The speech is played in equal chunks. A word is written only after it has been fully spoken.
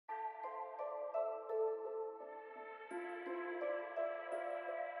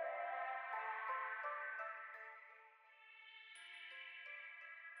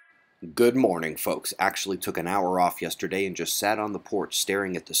Good morning, folks. Actually took an hour off yesterday and just sat on the porch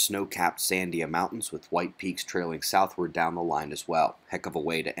staring at the snow-capped Sandia Mountains with white peaks trailing southward down the line as well. Heck of a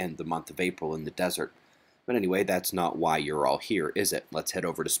way to end the month of April in the desert. But anyway, that's not why you're all here, is it? Let's head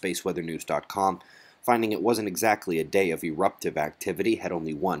over to spaceweathernews.com. Finding it wasn't exactly a day of eruptive activity, had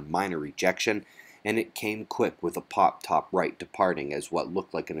only one minor ejection, and it came quick with a pop top right departing as what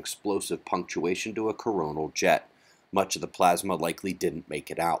looked like an explosive punctuation to a coronal jet. Much of the plasma likely didn't make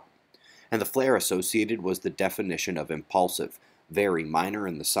it out. And the flare associated was the definition of impulsive, very minor,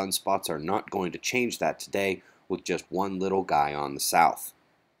 and the sunspots are not going to change that today with just one little guy on the south.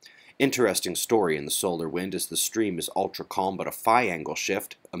 Interesting story in the solar wind as the stream is ultra calm, but a phi angle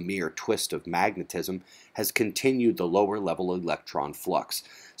shift, a mere twist of magnetism, has continued the lower level electron flux.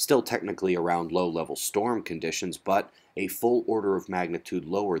 Still technically around low level storm conditions, but a full order of magnitude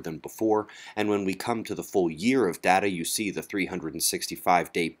lower than before, and when we come to the full year of data, you see the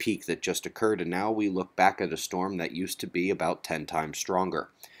 365-day peak that just occurred, and now we look back at a storm that used to be about 10 times stronger.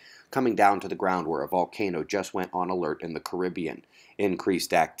 Coming down to the ground where a volcano just went on alert in the Caribbean.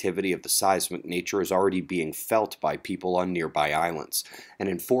 Increased activity of the seismic nature is already being felt by people on nearby islands. And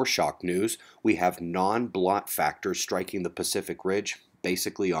in foreshock news, we have non-blot factors striking the Pacific Ridge,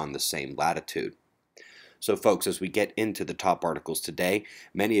 basically on the same latitude. So folks, as we get into the top articles today,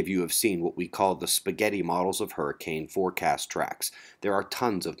 many of you have seen what we call the spaghetti models of hurricane forecast tracks. There are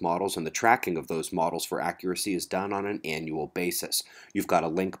tons of models, and the tracking of those models for accuracy is done on an annual basis. You've got a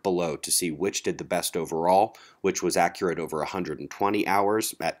link below to see which did the best overall, which was accurate over 120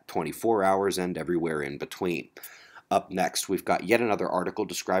 hours, at 24 hours, and everywhere in between. Up next, we've got yet another article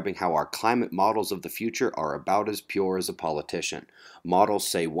describing how our climate models of the future are about as pure as a politician. Models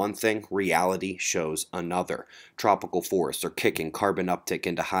say one thing, reality shows another. Tropical forests are kicking carbon uptick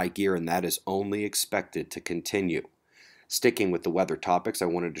into high gear, and that is only expected to continue. Sticking with the weather topics, I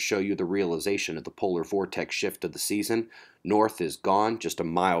wanted to show you the realization of the polar vortex shift of the season. North is gone, just a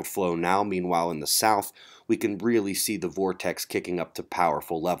mild flow now. Meanwhile, in the south, we can really see the vortex kicking up to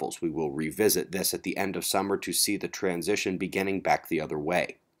powerful levels. We will revisit this at the end of summer to see the transition beginning back the other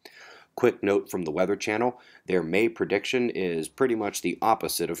way. Quick note from the Weather Channel, their May prediction is pretty much the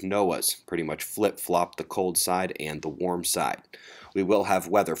opposite of NOAA's, pretty much flip-flop the cold side and the warm side. We will have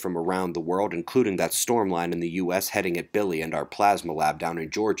weather from around the world, including that storm line in the U.S. heading at Billy and our plasma lab down in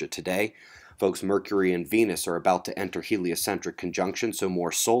Georgia today. Folks, Mercury and Venus are about to enter heliocentric conjunction, so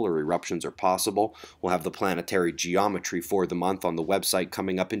more solar eruptions are possible. We'll have the planetary geometry for the month on the website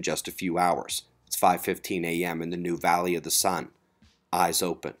coming up in just a few hours. It's 5:15 a.m. in the new Valley of the Sun. Eyes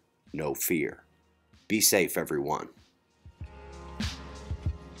open. No fear. Be safe, everyone.